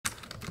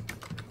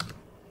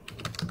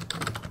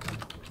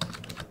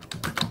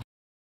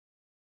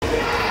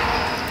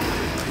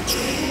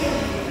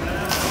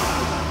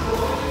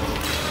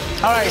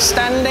All right,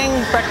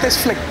 standing practice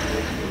flick.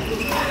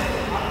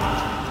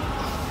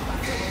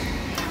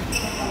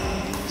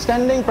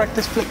 Standing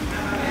practice flick.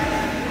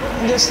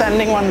 Just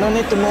standing one, don't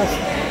need to move.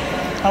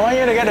 I want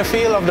you to get a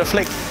feel of the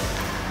flick.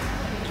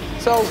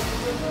 So,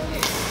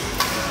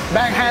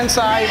 backhand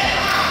side,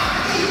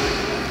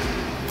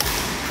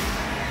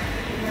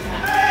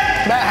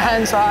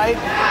 backhand side.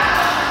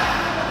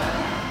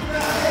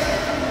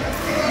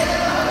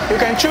 You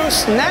can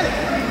choose net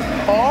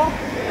or,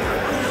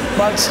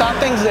 but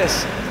starting's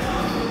this.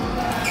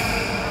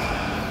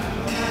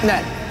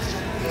 Net.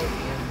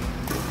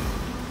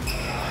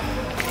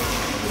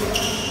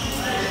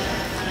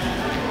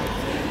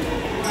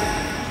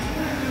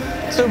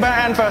 So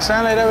backhand first,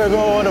 and later we'll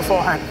go over the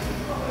forehand.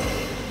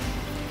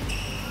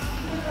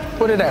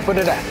 Put it there, put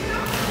it there.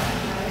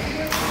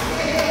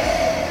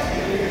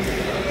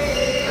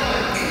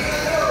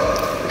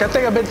 You can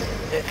take a bit,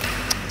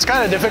 it's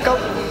kind of difficult.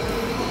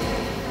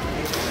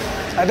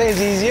 I think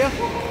it's easier.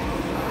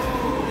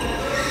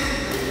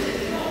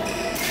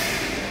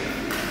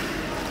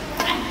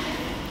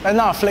 That's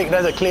not a flick,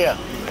 that's a clear.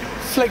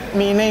 Flick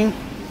meaning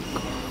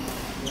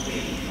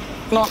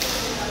not.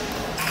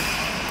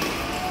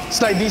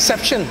 It's like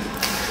deception.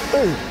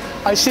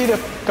 Oh, I see the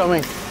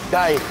coming.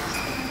 Die.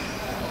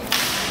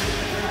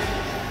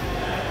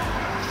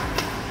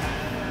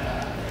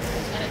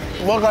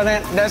 Work on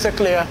it, that's a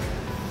clear.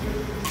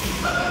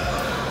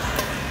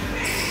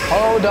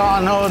 Hold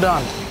on, hold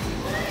on.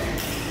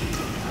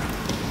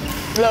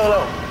 Low,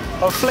 low.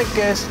 A flick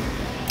is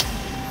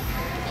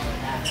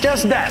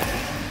just that.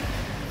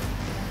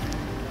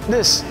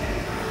 This.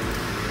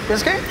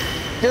 Just okay?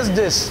 Just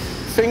this.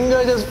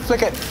 Finger, just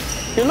flick it.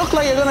 You look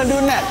like you're gonna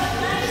do net.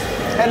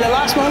 At the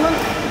last moment.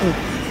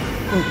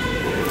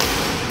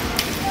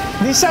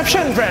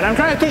 Deception, Fred. I'm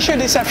trying to teach you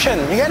deception.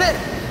 You get it?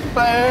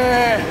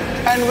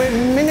 And with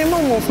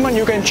minimal movement,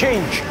 you can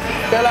change.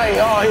 You're like,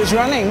 oh, he's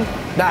running,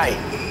 die.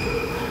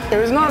 If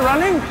he's not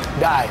running,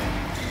 die.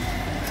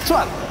 That's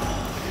what.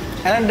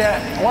 And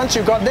then once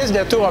you got this,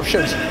 there are two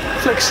options.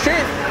 Flick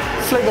straight,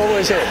 flick over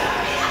his head.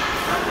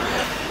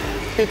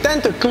 You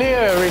tend to clear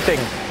everything.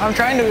 I'm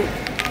trying to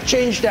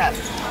change that.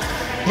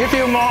 Give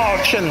you more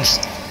options.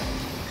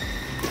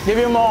 Give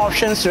you more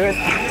options to it.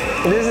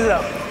 This is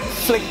a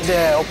flick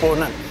the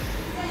opponent.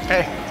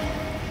 Okay.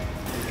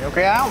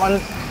 Okay,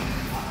 one.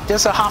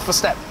 Just a half a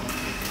step.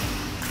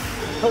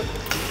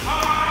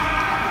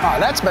 Ah,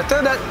 that's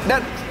better.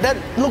 That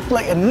looked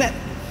like a net.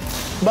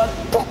 But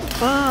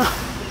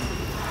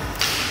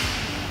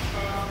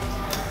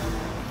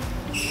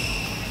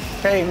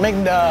okay, make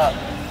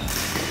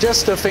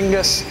just the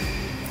fingers.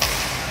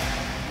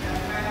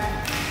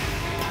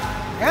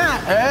 Yeah.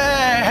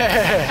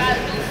 Hey.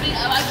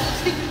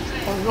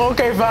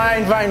 Okay,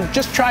 fine, fine.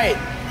 Just try it.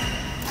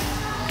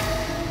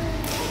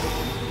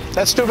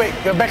 That's too big.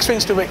 Your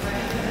backswing's too big.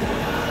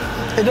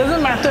 It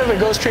doesn't matter if it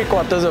goes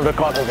 3/4 of the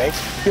court, okay?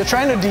 You're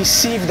trying to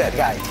deceive that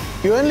guy.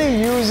 You only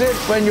use it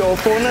when your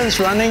opponent's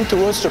running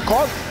towards the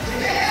court.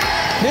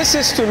 This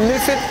is to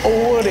lift it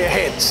over their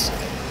heads.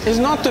 It's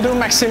not to do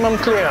maximum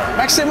clear.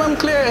 Maximum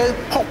clear is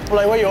pop,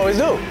 like what you always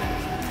do.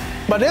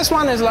 But this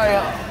one is like,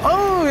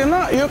 oh,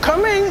 you're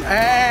coming,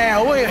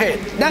 over your head.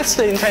 That's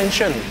the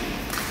intention.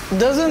 It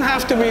doesn't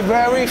have to be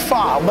very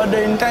far, but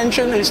the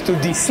intention is to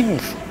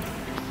deceive.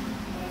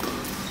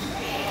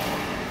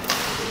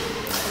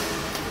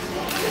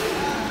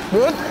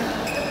 Good?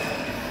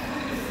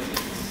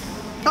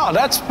 Oh,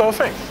 that's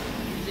perfect.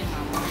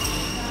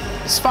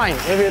 It's fine.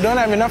 If you don't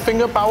have enough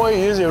finger power,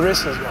 you use your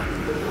wrist as well.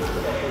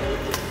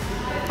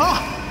 Oh,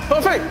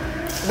 perfect.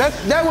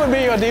 That would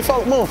be your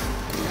default move.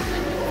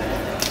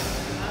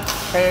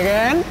 Okay,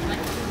 again.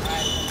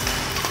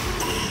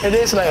 It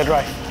is like a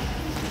drive.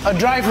 A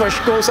drive which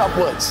goes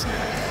upwards.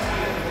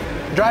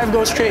 Drive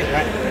goes straight,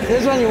 right?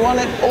 This one you want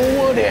it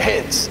over their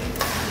heads.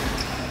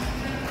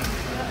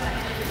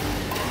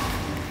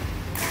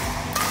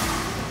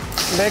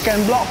 They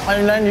can block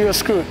and then you're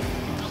screwed.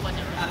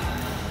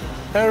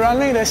 They're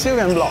running, they still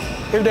can block.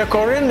 If they're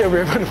Korean, they'll be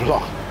able to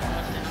block.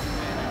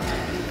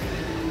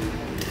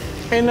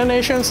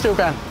 Indonesians still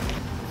can.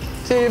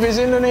 See, if it's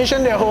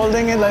Indonesian, they're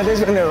holding it like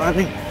this when they're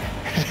running.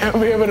 They'll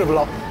be able to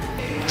block.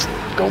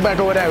 Go back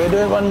over there, we'll do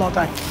it one more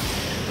time.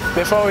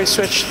 Before we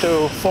switch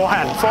to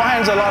forehand.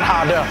 Forehand's a lot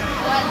harder.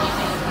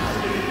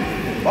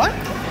 What?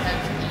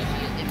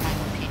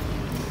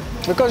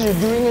 Because you're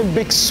doing a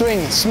big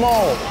swing,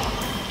 small.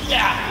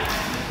 Yeah.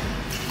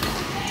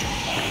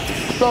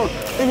 So,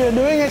 if you're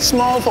doing it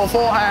small for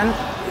forehand,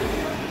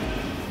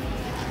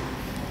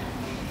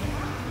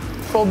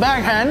 for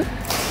backhand,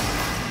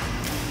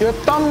 your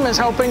thumb is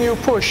helping you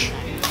push.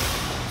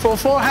 For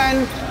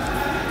forehand,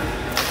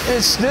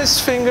 it's this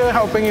finger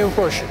helping you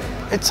push.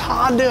 It's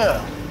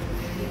harder.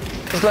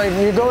 It's like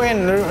you go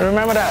in,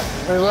 remember that.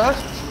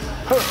 Reverse,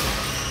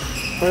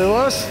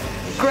 reverse,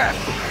 grab.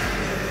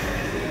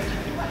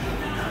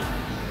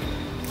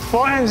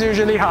 Forehand's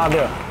usually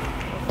harder.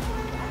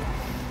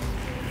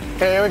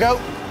 Okay, here we go.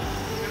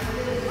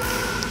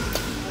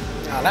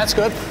 Now that's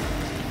good.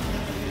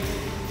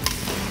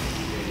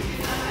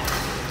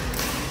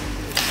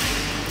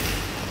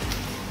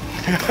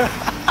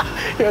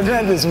 Your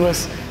net is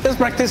worse. Just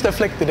practice the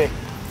flick today.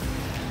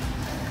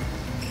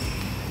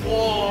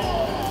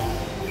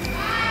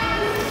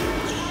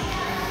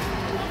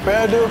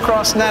 We'll do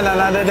cross net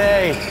another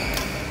day.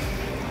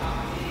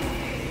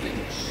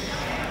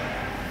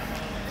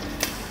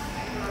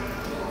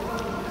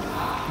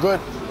 Good.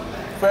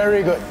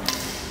 Very good.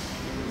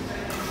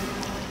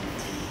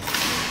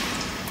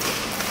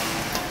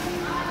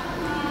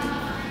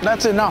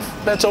 That's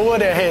enough. That's over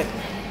their head.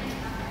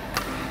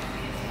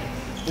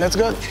 That's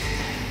good.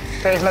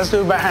 Okay, let's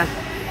do backhand.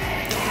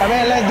 I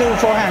mean, let's do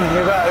forehand.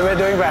 We're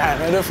doing backhand.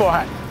 We'll do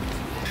forehand.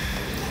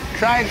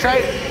 Try it.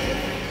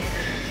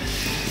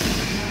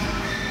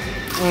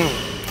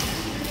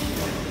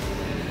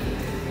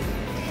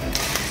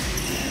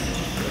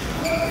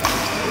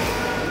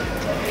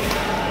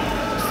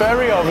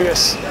 Very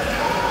obvious.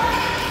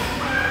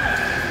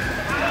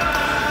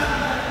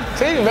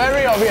 See,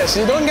 very obvious.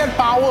 You don't get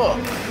power.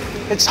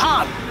 It's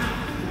hard.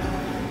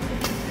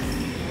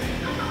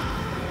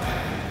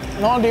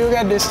 Nor do you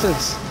get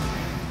distance.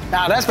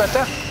 Now that's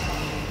better.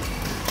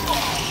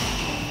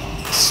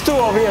 It's too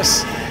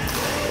obvious.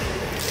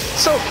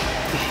 So,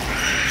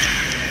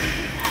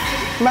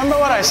 remember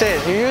what I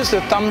said, you use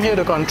the thumb here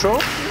to control,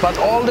 but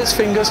all these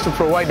fingers to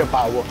provide the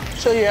power.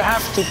 So you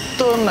have to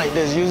turn like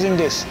this, using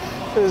this.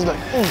 So it's like,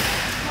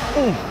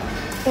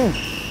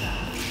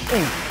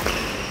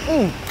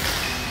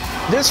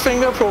 This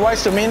finger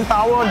provides the main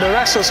power, the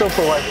rest also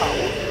provide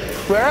power.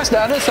 Whereas the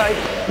other side,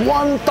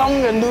 one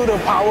thumb can do the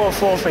power of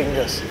 4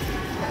 fingers.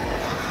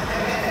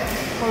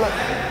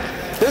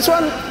 This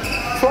one,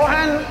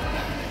 forehand,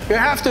 you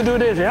have to do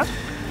this, yeah?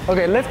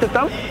 Okay, lift the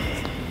thumb.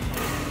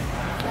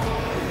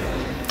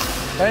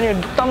 And your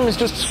thumb is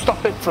just to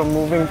stop it from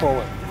moving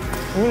forward.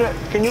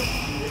 Can you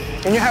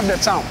have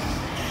that sound?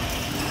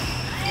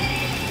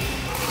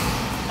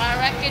 My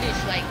racket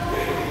is like...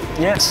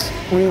 Yes,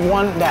 we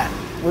want that.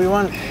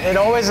 It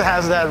always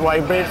has that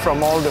vibrate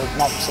from all the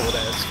mobs over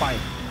there, it's fine.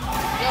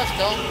 Yours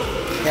don't?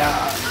 Yeah,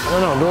 I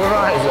don't know,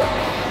 Dora has it.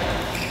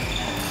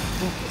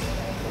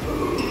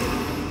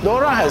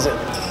 Dora has it.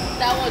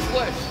 That one's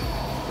worse.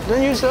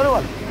 Then use the other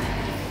one.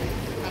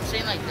 I'm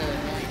saying like the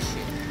noise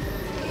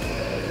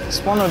shit.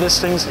 It's one of these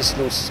things is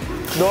loose.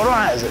 Dora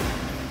has it.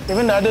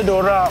 Even the other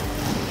Dora,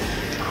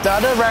 the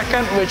other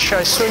racket which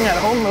I swing at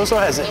home also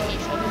has it.